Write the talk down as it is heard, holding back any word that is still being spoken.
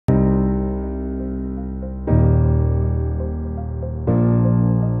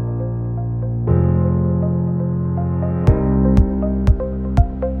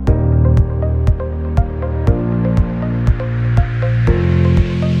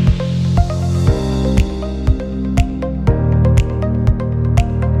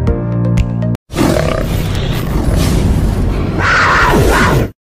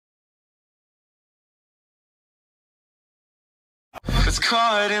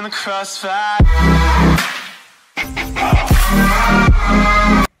caught in the crossfire.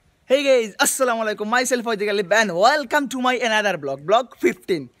 Hey guys, Assalamualaikum. Myself Wahidul Galib and welcome to my another blog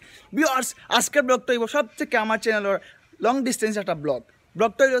 15. Viewers, আজকের ব্লগটা হইব সবথেকে আমার চ্যানেলের লং ডিস্টেন্স একটা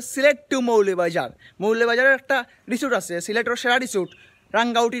ব্লগটা হইল সিলেট টু মৌলভীবাজারের একটা রিসোর্ট আছে, সিলেটের সেরা রিসোর্ট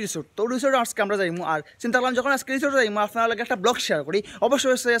রাঙ্গাউটি রিসোর্ট। তো রিসোর্ট আজকে আমরা যাইমু আর চিন্তা করলাম যখন আজকে রিসোর্ট যাইমু আপনার লাগে একটা ব্লগ শেয়ার করি।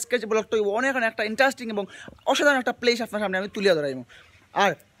 অবশ্যই আজকে যে ব্লগটা হইব অনেক একটা ইন্টারেস্টিং এবং অসাধারণ একটা প্লেস আপনার সামনে আমি তুলে ধরাইমু।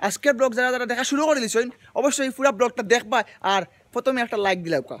 আর আজকের ব্লগ যারা দেখা শুরু করে দিয়েছেন অবশ্যই পুরো ব্লগটা দেখবা আর প্রথমে একটা লাইক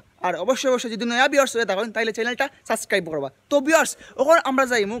দিলাম আর অবশ্যই যদি নয়া ভিউয়ার্স হয়ে থাকেন তাহলে চ্যানেলটা সাবস্ক্রাইব করবা। তো ভিউয়ার্স ওখানে আমরা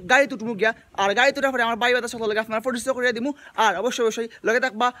যাইমু গাড়ি তুটমু গিয়া আর গাড়ি তুটার পরে আমার বাই বাতার সাথে লগে আপনারা পরিচিত করে দিমু আর অবশ্যই লগে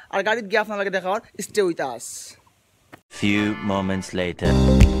থাকবা আর গাড়িতে গিয়ে আপনার লগে দেখাবার stay with us. Few moments later.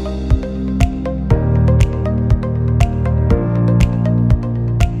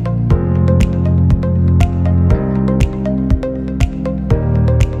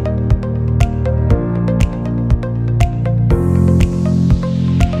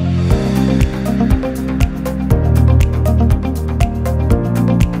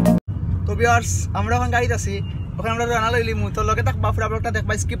 আমরা এখন গাড়িতে আছি, ওখানে আমরা রান্না লইলিমু। তো লগে থাকবা পুরা ব্লগটা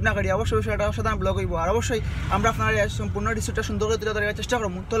দেখবা, স্কিপ না করি। অবশ্যই এটা অসাধারণ ব্লগ হইব আর অবশ্যই আমরা আপনার সম্পূর্ণ রিসোর্টটা সুন্দর করে তুলে ধরার চেষ্টা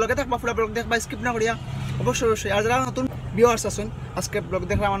করবো। তো লগে থাকবা পুরা ব্লগ দেখবা, স্কিপ না করিয়া। অবশ্যই আর যারা নতুন ভিউয়ার্স আছেন আজকে ব্লগ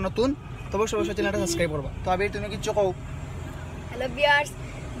দেখলে আমার নতুন, তো অবশ্যই চ্যানেলটা সাবস্ক্রাইব করবা। তো আবার তুমি কিছু কও। হ্যালো ভিউয়ার্স,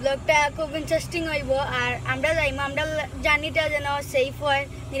 ব্লগটা খুব ইন্টারেস্টিং হইব আর আমরা যাইমু, আমরা জার্নিটা যেন সেফ হয়,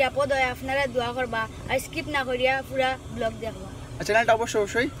 নিরাপদ হয়, আপনারা দোয়া করবা আর স্কিপ না করিয়া পুরা ব্লগ দেখবা। চ্যানেলটা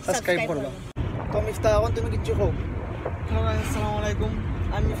অবশ্যই সাবস্ক্রাইব করবা। তো মিফতা এখন তুমি কিছু কও। হ্যালো গাইস, আসসালামু আলাইকুম,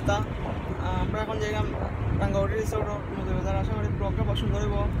 আমি মিফতা। আমরা এখন যাইলাম রাঙ্গাউটি রিসোর্ট মোলভিবাজার। আশা করি ব্লগটা পছন্দ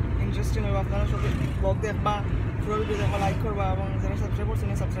করব, ইন্টারেস্টিং হবে। আপনারা সবাই ব্লগ দেখবা, পুরো ভিডিও দেখবা, লাইক করবা এবং যারা সাবস্ক্রাইব করছেন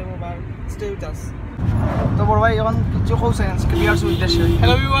সাবস্ক্রাইব করবা আর স্টে উইথ আস। তো বড় ভাই এখন কিছু কওছেন ভিউয়ার্স উদ্দেশ্যে।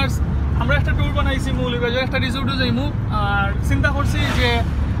 হ্যালো ভিউয়ার্স, আমরা একটা ট্যুর বানাইছি মৌলভীবাজার একটা রিসোর্টে যাইমু আর চিন্তা করছি যে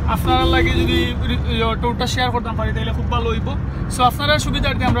আপনারা লাগে যদি ট্যুরটা শেয়ার করতাম পারি তাহলে খুব ভালো হইব। সো আপনারা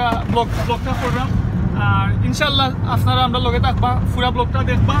সুবিধার্থে আমরা ব্লগটা করলাম আর ইনশাল্লাহ আপনারা আমরা লগে থাকবা, পুরা ব্লগটা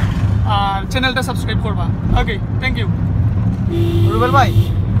দেখবা আর চ্যানেলটা সাবস্ক্রাইব করবা। ওকে, থ্যাংক ইউ। রুবেল ভাই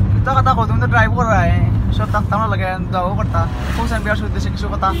একটা কথা কও, তুমি তো ড্রাইভ করা সব থাকতাম না লাগে যাও করতা, কোন ভিউয়ার্স উদ্দেশ্যে কিছু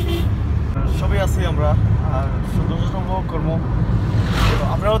কথা। সবই আছি আমরা আর সুন্দর উপভোগ করবো,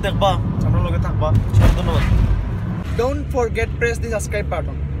 আমরাও দেখবা, আমরা লগে থাকবা। সব ধন্যবাদ। Don't forget press the subscribe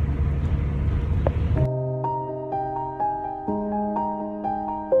button.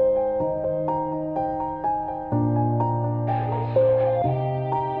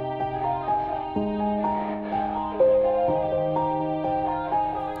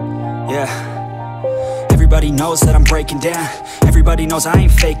 Yeah. Everybody knows that I'm breaking down. Everybody knows I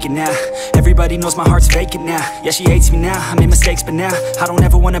ain't faking now. Everybody knows my heart's vacant now. Yeah, she hates me now, I made mistakes but now I don't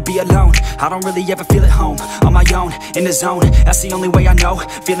ever wanna be alone. I don't really ever feel at home. On my own, in the zone, that's the only way I know.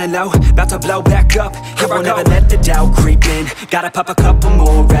 Feeling low, about to blow back up. Here I won't ever let the doubt creep in. Gotta pop a couple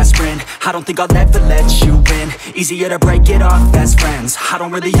more aspirin. I don't think I'll ever let you in. Easier to break it off best friends. I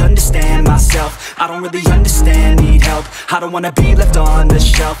don't really understand myself, I don't really understand, need help. I don't wanna be left on the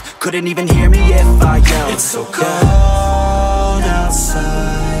shelf. Couldn't even hear me if I yelled. It's so cold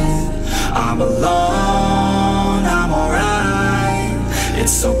outside, I'm alone, I'm alright.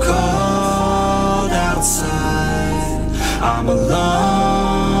 It's so cold outside, I'm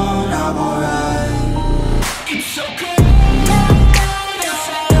alone, I'm alright. It's so cold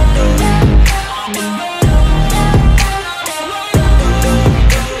outside, I'm alone,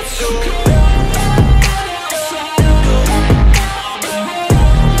 it's so cold outside, I'm alone.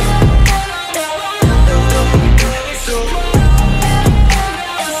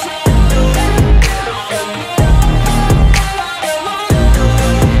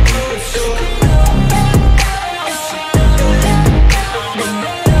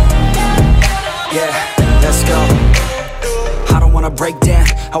 Break down,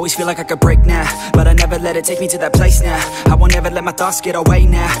 always feel like I could break now, but I never let it take me to that place now. I won't ever let my thoughts get away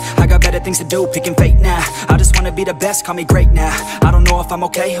now. I got better things to do, picking fate now. I just wanna be the best, call me great now. I don't know if I'm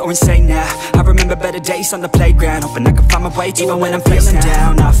okay or insane now. I remember better days on the playground, hoping I can find my way even when I'm feeling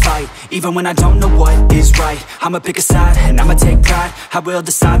down. I fight, even when I don't know what is right. I'ma pick a side and I'ma take pride. I will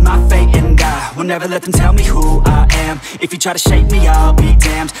decide my fate and I will never let them tell me who I am. If you try to shape me, I'll be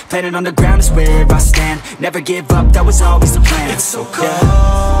damned. Planet on the ground is where I stand. Never give up, that was always the plan. It's so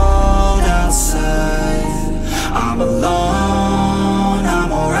cold outside, I'm alone,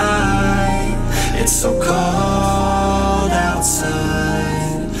 I'm alright. It's so cold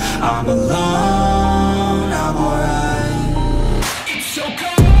outside, I'm alone, I'm alright. It's so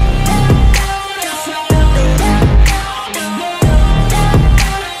cold outside, I'm alone.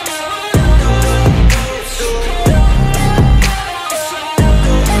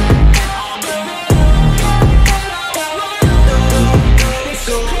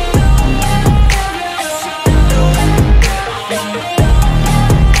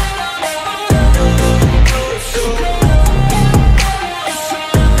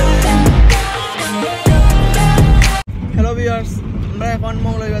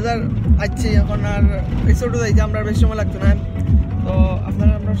 এখন আর রিসোর্টে যাইতে আমরা বেশি সময় লাগতো না, তো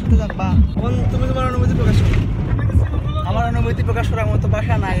আপনারা আপনার সাথে যাবা। এখন তুমি তোমার অনুভূতি প্রকাশ করো। আমার অনুভূতি প্রকাশ করার মতো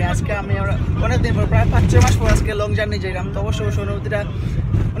বাসা নাই। আজকে আমি অনেকদিন পর, প্রায় 5-6 মাস পর আজকে লং জার্নি যাইলাম, তো অবশ্যই অবশ্যই অনুভূতিটা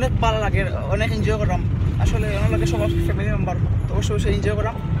অনেক ভালো লাগে, অনেক এনজয় করলাম। আসলে আমার লাগে সবার ফ্যামিলি মেম্বার, তো অবশ্যই অবশ্যই এনজয়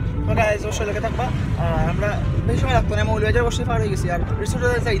করলাম। তো গাইজ অবশ্যই লেগে থাকবা। আর আমরা বেশি সময় লাগতো না, মৌলভীবাজার অবশ্যই পার হয়ে গেছি। আর রিসোর্টে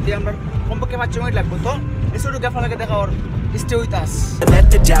যাইতে আমরা কমপক্ষে 5-6 মিনিট লাগবো। তো রিসোর্টে গেফা লাগে দেখা ওর stay with us. Let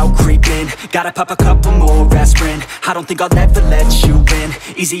the doubt creep in. Gotta pop a couple more aspirin. I don't think I'll ever let you in.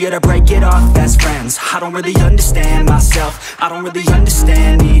 Easier to break it off best friends. I don't really understand myself. I don't really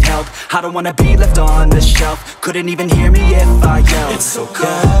understand, need help. I don't wanna be left on the shelf. Couldn't even hear me if I yelled. It's so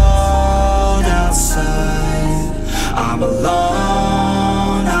cold outside. I'm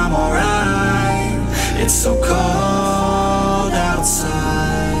alone, I'm alright. It's so cold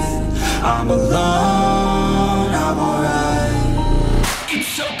outside. I'm alone, I'm alright.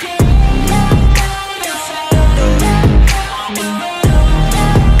 It's so cold outside. I'm alone,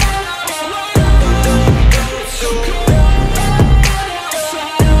 it's so cold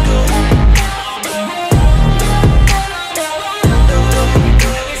outside. I'm alone,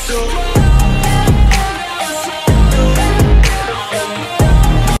 it's so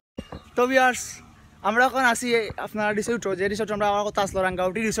তো viewers, আমরা এখন আসি আপনার resort, যে resort আমরা আমার কথা আসলো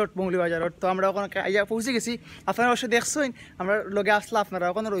রাঙ্গাউটি রিসোর্ট মৌলভীবাজারত। তো আমরা ওখানে আইয়া পৌঁছে গেছি। আপনারা অবশ্যই দেখছেন, আমরা লগে আসলে আপনারা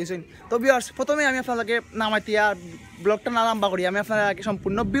ওখানে রয়েছেন। তো ভিউয়ার্স, প্রথমে আমি আপনাদেরকে নামাইতে আর ব্লগটা না লম্বা করি, আমি আপনারা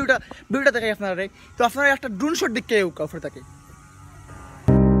সম্পূর্ণ ভিউটা দেখাই আপনারা। তো আপনারা একটা ড্রোন শট দেখে উপরে থাকে।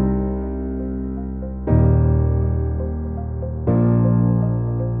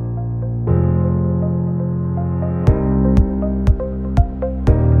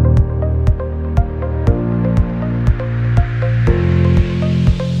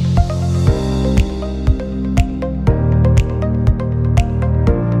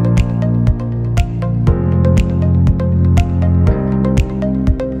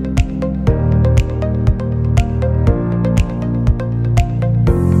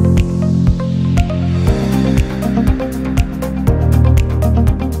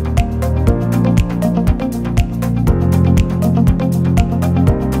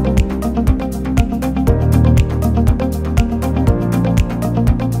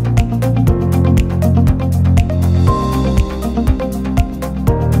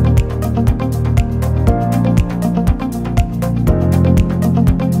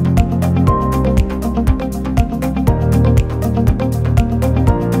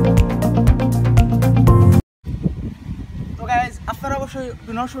 আপনারা অবশ্যই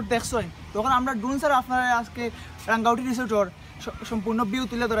ড্রোন শুট দেখছেন। তখন আমরা ড্রোন ছাড়া আপনারা আজকে রাঙ্গাউটি রিসোর্টর সম্পূর্ণ ভিউ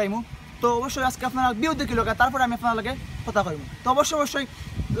তুলে ধরাইমু। তো অবশ্যই আজকে আপনারা ভিউ দেখিল, তারপরে আমি আপনার লগে কথা কইমু। তো অবশ্যই অবশ্যই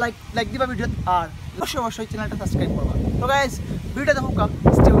লাইক দিবা ভিডিও, আর অবশ্যই অবশ্যই চ্যানেলটা সাবস্ক্রাইব করবা। তো গাইজ, ভিডিওটা দেখুক,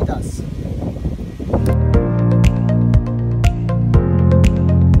 স্টে উইথ আস।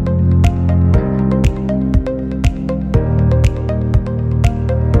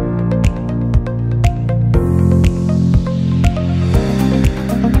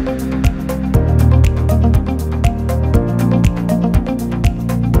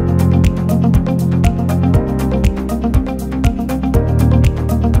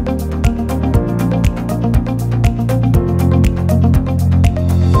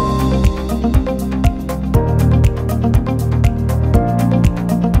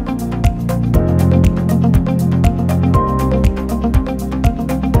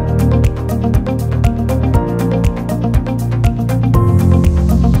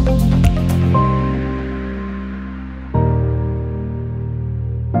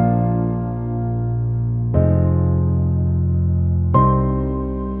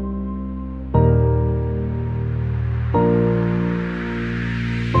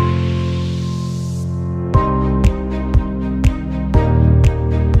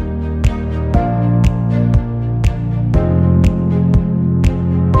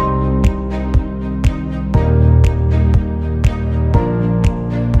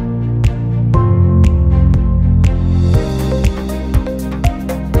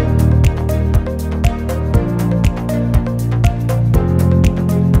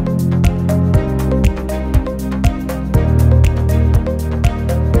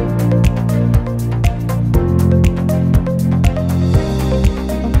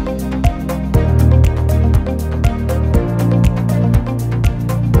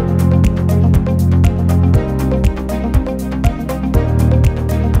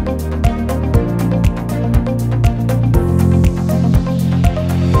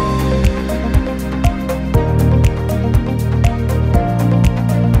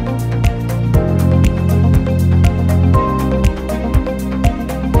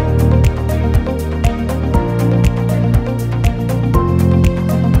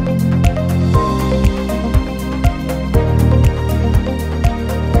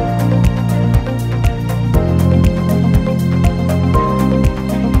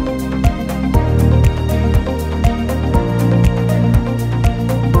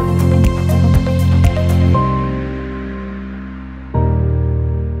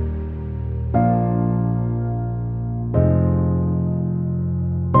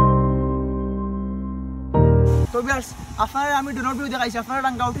 আমি ড্রোনের ভিউ দেখাইছি, আপনারা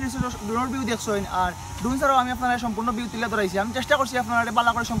রাঙ্গাউটি রিসোর্ট ড্রোনের ভিউ দেখছেন, আর ড্রোন ছাড়াও আমি আপনারা সম্পূর্ণ ভিউ তুলে ধরাইছি। আমি চেষ্টা করছি আপনারা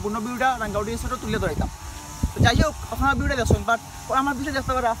বালা করে সম্পূর্ণ ভিউটা রাঙ্গাউটি রিসোর্টও তুলে ধরাইতাম। তো যাই হোক, আপনারা ভিউটা দেখছেন, বাট আমার ভিউটা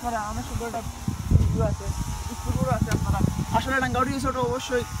দেখতে পারে আপনারা অনেক সুন্দর একটা ভিউ আছে, স্কুলগুলো আছে। আপনারা আসলে রাঙ্গাউটি রিসোর্ট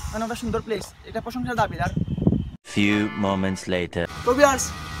অবশ্যই মানে একটা সুন্দর প্লেস, এটা প্রশংসার দাবিদার। Few moments later. তো ভিউয়ার্স,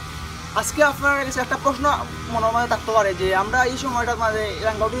 আজকে আপনার কাছে একটা প্রশ্ন মনের মধ্যে থাকতে পারে যে আমরা এই সময়টার মাঝে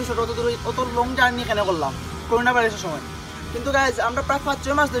রাঙ্গাউটি রিসোর্ট অত লং জার্নি কেন করলাম করোনা ভাইরাসের সময়। কিন্তু গাইজ আমরা প্রায়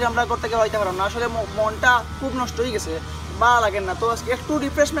 5-6 মাস ধরে আমরা ঘর থেকে হইতে পারলাম না, আসলে মনটা খুব নষ্ট হয়ে গেছে, ভালো লাগে না। তো আজকে একটু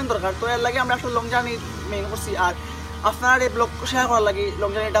রিফ্রেশমেন্ট দরকার, তো এর লাগে আমরা একটা লং জার্নি মেইন করছি, আর আপনার এই ব্লগ শেয়ার করার লাগে লং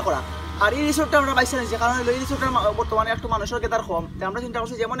জার্নিটা করা। আর এই রিসোর্টটা আমরা বাইসে নিয়েছি, কারণ এই রিসোর্টটা বর্তমানে একটু মানুষের গেদার কম, তাই আমরা চিন্তা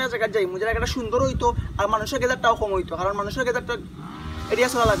করছি যেমন জায়গায় যাই জায়গাটা সুন্দর হইতো আর মানুষের গেদারটাও কম হইতো, কারণ মানুষের গেদারটা এরিয়া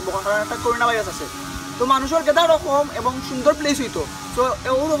চলা লাগবে, কারণ একটা করোনা ভাইরাস আছে। তো মানুষের গেদারও কম এবং সুন্দর প্লেস হইতো। তো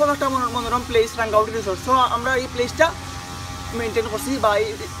ওরকম একটা মনোরম প্লেস রাঙ্গাউটি রিসোর্ট। সো আমরা এই প্লেসটা মেনটেন করছি, বা এই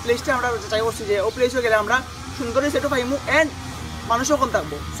প্লেসটা আমরা চাই করছি যে ও প্লেসে গেলে আমরা সুন্দর রিসোর্টও পাইমু অ্যান্ড মানুষও কম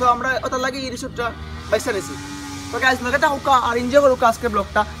থাকবো। সো আমরা ওটার লাগে এই রিসোর্টটা বাইসা নিয়েছি। তো গাইজ নগেটা হোকা আর এনজয় করুক আজকের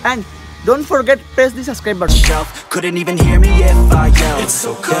ব্লগটা, and don't forget press the subscribe button. Couldn't even hear me if I yelled. It's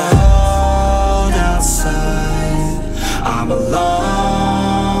so cold outside, I'm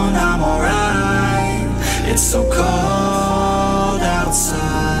alone, I'm alright. It's so cold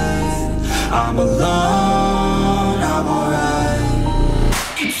outside, I'm alone, I'm alright.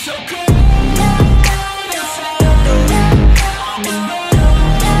 It's so cold outside, I'm alone,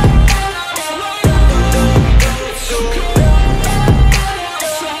 it's so cold.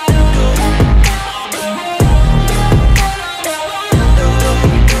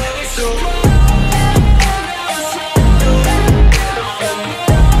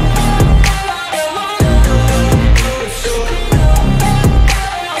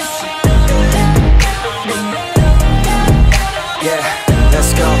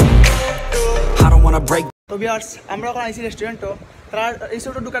 তো viewers, আমরা এখন আইসি রেস্টুরেন্টও, তারা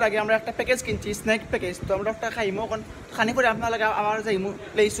রিসোর্টে ঢুকার আগে আমরা একটা package কিনছি, স্ন্যাক প্যাকেজ। তো আমরা একটা খাইমো, এখন খানি করে আপনার আমার যাইমু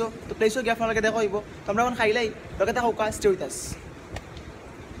প্লেসও, তো প্লেসও গিয়ে আপনার দেখা হইব। তো আমরা এখন খাইলাই লগে দেখা হোক, stay with us.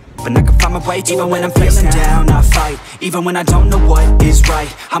 And I can find my way even when I'm feeling down. I fight even when I don't know what is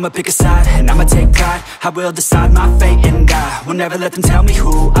right. I'ma pick a side and I'ma take pride. I will decide my fate and I will never let them tell me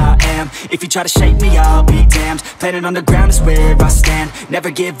who I am. If you try to shake me, I'll be damned. Planet on the ground is where I stand. Never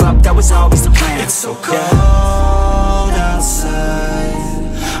give up, that was always the plan. It's so cold outside,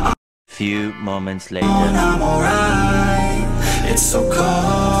 Few moments later. I'm alright. It's so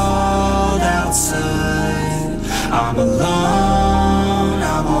cold outside, I'm alone,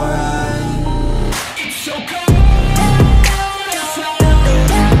 I'm alright. It's so cold outside,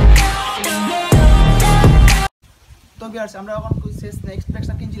 I'm alone. তো viewers, আমরা এখন next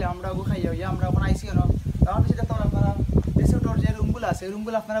প্লেসটা কিনছিলাম, আমরা ওগুলো খাইয়া হইয়া আমরা এখন আইসি না। আমার বেশি দেখতে পারেন আপনারা রিসোর্টের যে রুমগুলো আছে,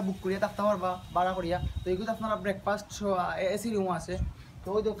 রুমগুলো আপনারা বুক করিয়া থাকতে পারবা ভাড়া করিয়া। তো এগুলো আপনারা ব্রেকফাস্ট এসি রুম আছে। তো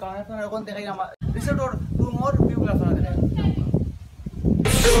ওই দোকানে আপনারা এখন দেখাই আমার রিসোর্টের রুমের ভিউগুলো আপনারা দেখাই।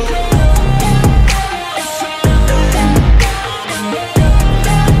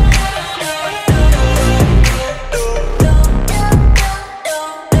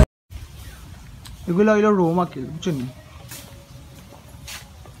 এগুলো হইলো রুম আকিল, বুঝছেন?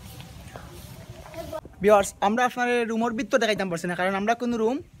 ভিউয়ার্স, আমরা আপনার রুমের ভিতর দেখাইতাম পারছি না, কারণ আমরা কোনো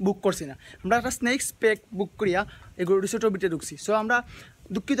রুম বুক করছি না। আমরা একটা স্ন্যাক্স প্যাক বুক করিয়া এগুলো রিসোর্টের ভিতরে ঢুকছি। সো আমরা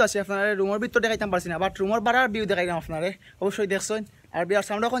দুঃখিত আছি, আপনার রুমের ভিতর দেখাইতাম পারছি না, বাট রুমের বাড়ার ভিউ দেখাইতাম আপনারে, অবশ্যই দেখছেন। আর ভিউয়ার্স,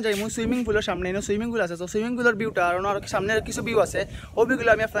 আমরা এখন যাই সুইমিং পুলের সামনে, সুইমিং পুল আছে। তো সুইমিং পুলের ভিউটা আর সামনে কিছু ভিউ আছে, ওই ভিউগুলো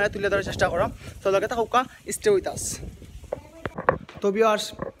আমি আপনারা তুলে ধরার চেষ্টা করাম। তো লগে থাকুক, স্টে উইথ আস। তো ভিউয়ার্স,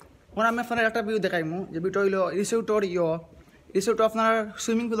 এখন আমি আপনার একটা ভিউ দেখাইমু, যে ভিউটা হইলো রিসোর্টর রিসোর্টে আপনার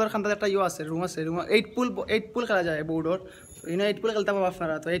সুইমিং পুলের খান্তাতে একটা আছে, রুম আছে। রুম এইট পুল খেলা যায় বোর্ডর, এইট পুল খেলতে পারবো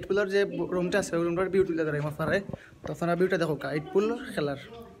আপনারা। তো এইট পুলের যে রুমটা আছে, ওই রুমটার ভিউ তুলে ধরাইম আপনারা। তো আপনারা ভিউটা দেখো, এইট পুল খেলার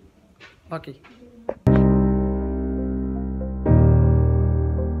বাকি।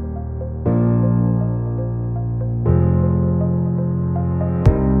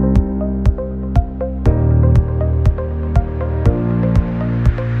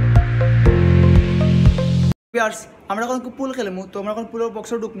 ভিউয়ার্স, আমরা এখন পুল খেলমু, তো আমরা এখন পুলের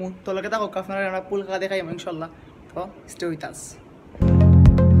বক্সে ঢুকমু। তো লগে থাকো, আপনারা আমরা পুল খেলা দেখাইম ইনশাল্লাহ। তো stay with us.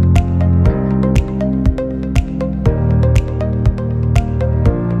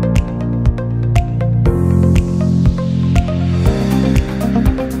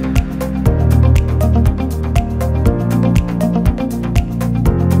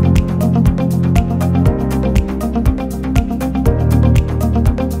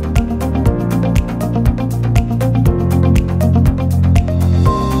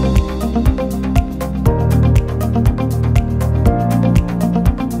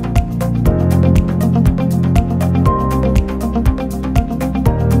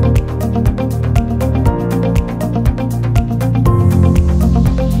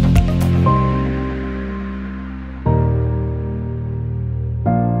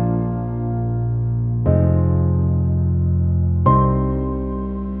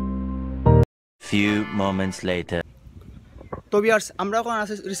 Few moments later. তো ভিউয়ার্স আমরা এখন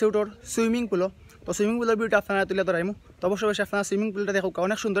আছে রিসোর্টর সুইমিং পুল। তো সুইমিং পুলের ভিউটা আপনারা তুলে ধরাইমু। তো অবশ্যই আপনারা সুইমিং পুলটা দেখো,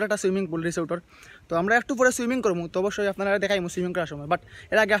 অনেক সুন্দর একটা সুইমিং পুল রিসোর্টর। তো আমরা একটু পরে সুইমিং করবো, তো অবশ্যই আপনারা দেখাইমু সুইমিং করার সময়। বাট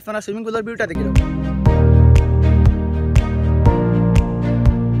এর আগে আপনারা সুইমিং পুলের ভিউটা দেখে দেবো।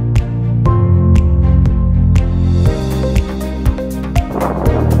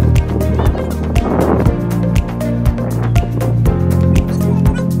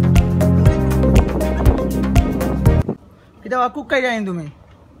 এটা কুক খাই যাই তুমি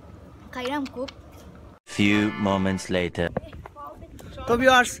খাইরাম কুক। Few moments later. তো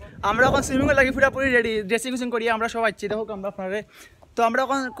ভিউয়ার্স আমরা এখন সুইমিং এর লাগি পুরোপুরি রেডি, ড্রেসিং করি আমরা সবাই আছি। দেখো আমরা আপনারে, তো আমরা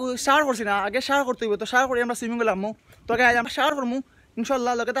এখন শাওয়ার করছি না, আগে শাওয়ার করতে হইব। তো শাওয়ার করি আমরা সুইমিং করলাম। তো গাইজ আমরা শাওয়ার করবো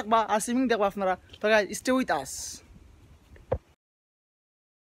ইনশাল্লাহ, লগে থাকবা আর সুইমিং দেখবা আপনারা। তো গাইজ স্টে উইথ আস।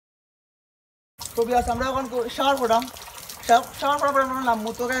 তো ভিউয়ার্স আমরা এখন শাওয়ার করলাম, শাওয়ার করার পরে আমরা নামবো।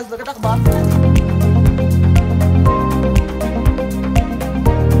 তো গাইজ লগে থাকবা।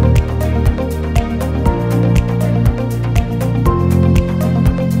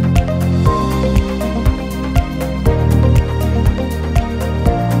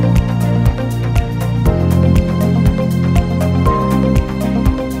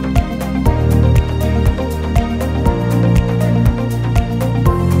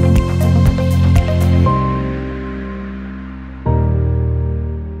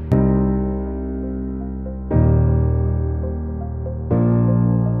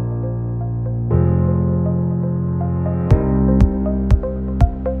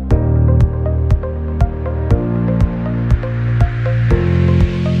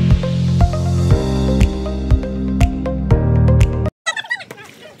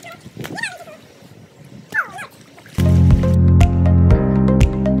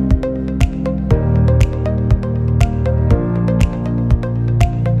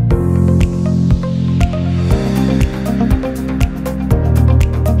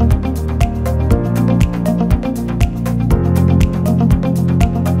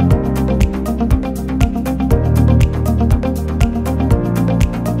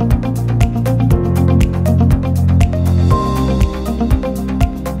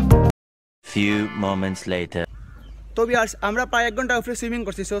 Few moments later. তো ভিউয়ার্স আমরা প্রায় 1 ঘন্টা উপরে সুইমিং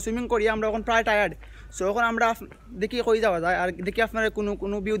করছি। সো সুইমিং করি আমরা এখন প্রায় টায়ার্ড। সো এখন আমরা দেখি কই যাওয়া যায়, আর দেখি আপনারা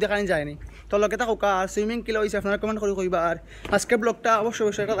কোনো ভিউ দেখানি যায়নি। তো লগে থাকুক, আর সুইমিং কিলো হয়েছে আপনারা কমেন্ট করে কইবা। আর আজকে ব্লগটা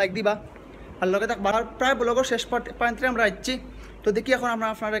অবশ্যই একটা লাইক দিবা, আর লগে থাকবা। আর প্রায় ব্লগের শেষ পয়েন্টে আমরা আসছি। তো দেখি এখন আমরা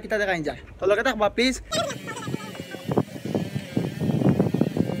আপনারা কিতা দেখানি যায়। তো লগে থাকবা প্লিজ।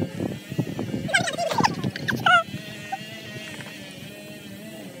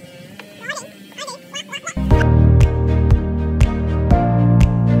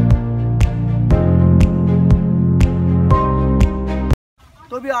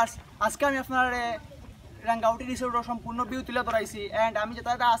 তো ভিউয়ার্স আজকে আমি আপনার রাঙ্গাউটি রিসোর্টের সম্পূর্ণ ভিউ তুলে ধরাইছি। অ্যান্ড আমি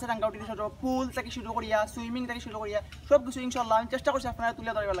যেটা আছে রাঙ্গাউটি রিসোর্টের পুল থেকে শুরু করিয়া সুইমিং থেকে শুরু করিয়া সব কিছু ইনশাল্লাহ আমি চেষ্টা করছি আপনারা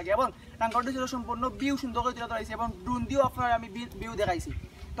তুলে ধরবার লাগে। এবং রাঙ্গাউটি রিসোর্টের সম্পূর্ণ ভিউ সুন্দর করে তুলে ধরাইছি, এবং ড্রোন দিয়েও আপনারা আমি ভিউ দেখাইছি।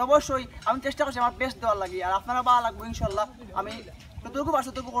 তো অবশ্যই আমি চেষ্টা করছি আমার বেস্ট দেওয়ার লাগে, আর আপনারা ভালো লাগবে ইনশাল্লাহ। আমি যতটুকু পারছি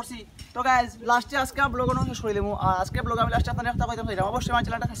ততটুকু করছি। তো গাইজ লাস্টে আজকে ব্লগ শেষ করে দেবো। আর আজকে ব্লগ আমি লাস্টে আপনার একটা কথা বলছিলাম, অবশ্যই আমার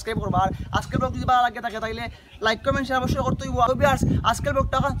চ্যানেলটা সাবস্ক্রাইব করবো। আর আজকের ব্লগ যদি ভালো লাগে থাকে তাহলে লাইক কমেন্ট শেয়ার অবশ্যই করতে হইব। তো ভিউয়ার্স আজকের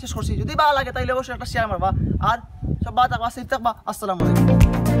ব্লগটা শেষ করছি, যদি ভালো লাগে তাহলে অবশ্যই একটা শেয়ার মারবা। আর সব ভালো থাকবা, সেফ থাকবা। আসসালামু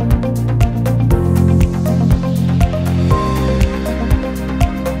আলাইকুম।